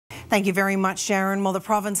Thank you very much, Sharon. Well, the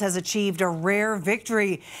province has achieved a rare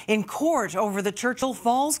victory in court over the Churchill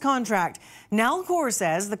Falls contract. Nalcor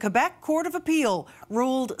says the Quebec Court of Appeal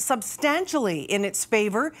ruled substantially in its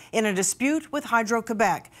favour in a dispute with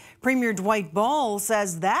Hydro-Quebec. Premier Dwight Ball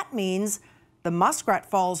says that means the Muskrat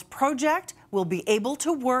Falls project will be able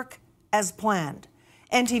to work as planned.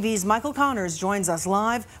 NTV's Michael Connors joins us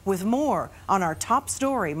live with more on our top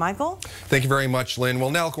story. Michael? Thank you very much, Lynn.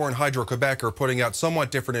 Well, Nalcor and Hydro-Quebec are putting out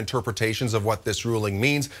somewhat different interpretations of what this ruling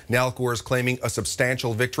means. Nalcor is claiming a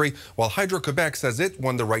substantial victory, while Hydro-Quebec says it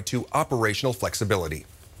won the right to operational flexibility.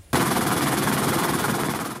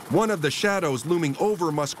 One of the shadows looming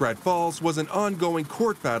over Muskrat Falls was an ongoing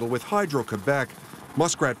court battle with Hydro-Quebec.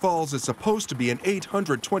 Muskrat Falls is supposed to be an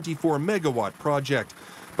 824-megawatt project.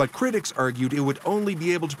 But critics argued it would only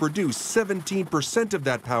be able to produce 17% of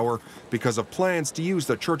that power because of plans to use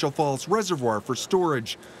the Churchill Falls reservoir for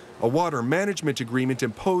storage. A water management agreement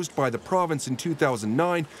imposed by the province in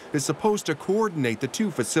 2009 is supposed to coordinate the two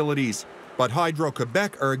facilities. But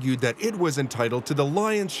Hydro-Quebec argued that it was entitled to the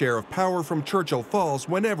lion's share of power from Churchill Falls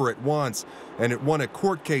whenever it wants, and it won a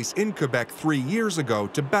court case in Quebec 3 years ago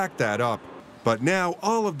to back that up. But now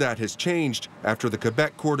all of that has changed after the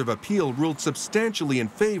Quebec Court of Appeal ruled substantially in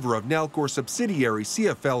favour of Nalcor subsidiary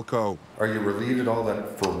CFLCo. Are you relieved at all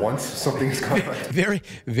that for once something's gone right?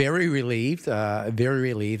 Very relieved, I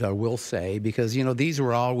will say, because, you know, these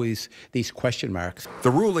were always these question marks.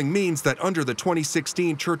 The ruling means that under the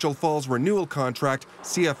 2016 Churchill Falls renewal contract,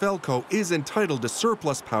 CFLCo is entitled to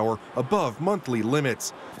surplus power above monthly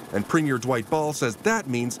limits. And Premier Dwight Ball says that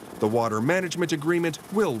means the water management agreement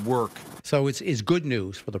will work. So it's good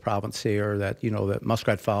news for the province here that, you know, that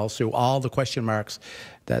Muskrat Falls, through all the question marks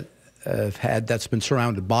that that's been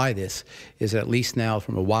surrounded by this, is at least now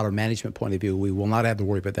from a water management point of view, we will not have to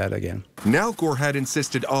worry about that again. Nalcor had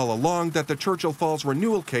insisted all along that the Churchill Falls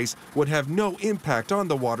renewal case would have no impact on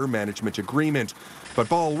the water management agreement. But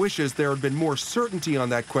Ball wishes there had been more certainty on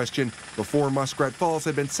that question before Muskrat Falls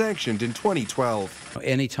had been sanctioned in 2012.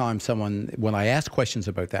 Anytime when I asked questions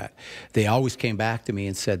about that, they always came back to me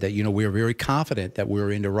and said that, you know, we are very confident that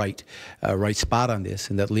we're in the right spot on this,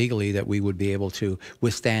 and that legally that we would be able to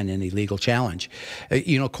withstand any legal challenge.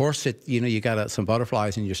 You know, of course, you got some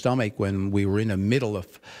butterflies in your stomach when we were in the middle of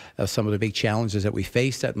some of the big challenges that we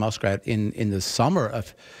faced at Muskrat in the summer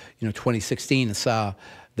of 2016, and saw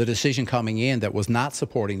the decision coming in that was not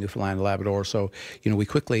supporting Newfoundland and Labrador. So, you know, we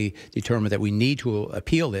quickly determined that we need to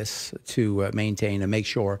appeal this to maintain and make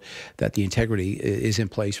sure that the integrity is in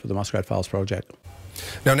place for the Muskrat Falls project.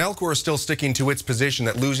 Now, Nalcor is still sticking to its position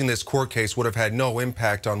that losing this court case would have had no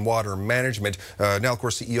impact on water management.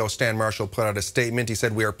 Nalcor CEO Stan Marshall put out a statement. He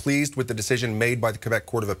said, "We are pleased with the decision made by the Quebec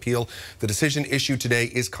Court of Appeal. The decision issued today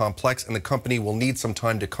is complex, and the company will need some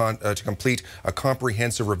time to complete a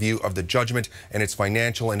comprehensive review of the judgment and its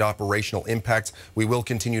financial and operational impacts. We will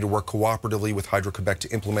continue to work cooperatively with Hydro-Quebec to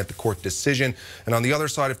implement the court decision." And on the other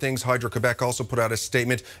side of things, Hydro-Quebec also put out a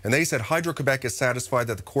statement, and they said Hydro-Quebec is satisfied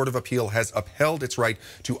that the Court of Appeal has upheld its right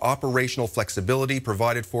to operational flexibility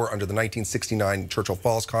provided for under the 1969 Churchill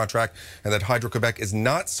Falls contract, and that Hydro-Quebec is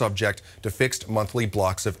not subject to fixed monthly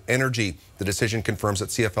blocks of energy. The decision confirms that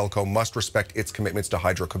CFLCo must respect its commitments to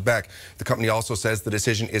Hydro-Quebec. The company also says the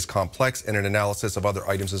decision is complex and an analysis of other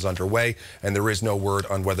items is underway, and there is no word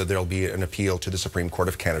on whether there will be an appeal to the Supreme Court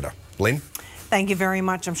of Canada. Lynn? Thank you very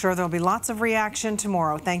much. I'm sure there will be lots of reaction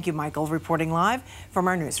tomorrow. Thank you, Michael, reporting live from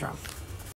our newsroom.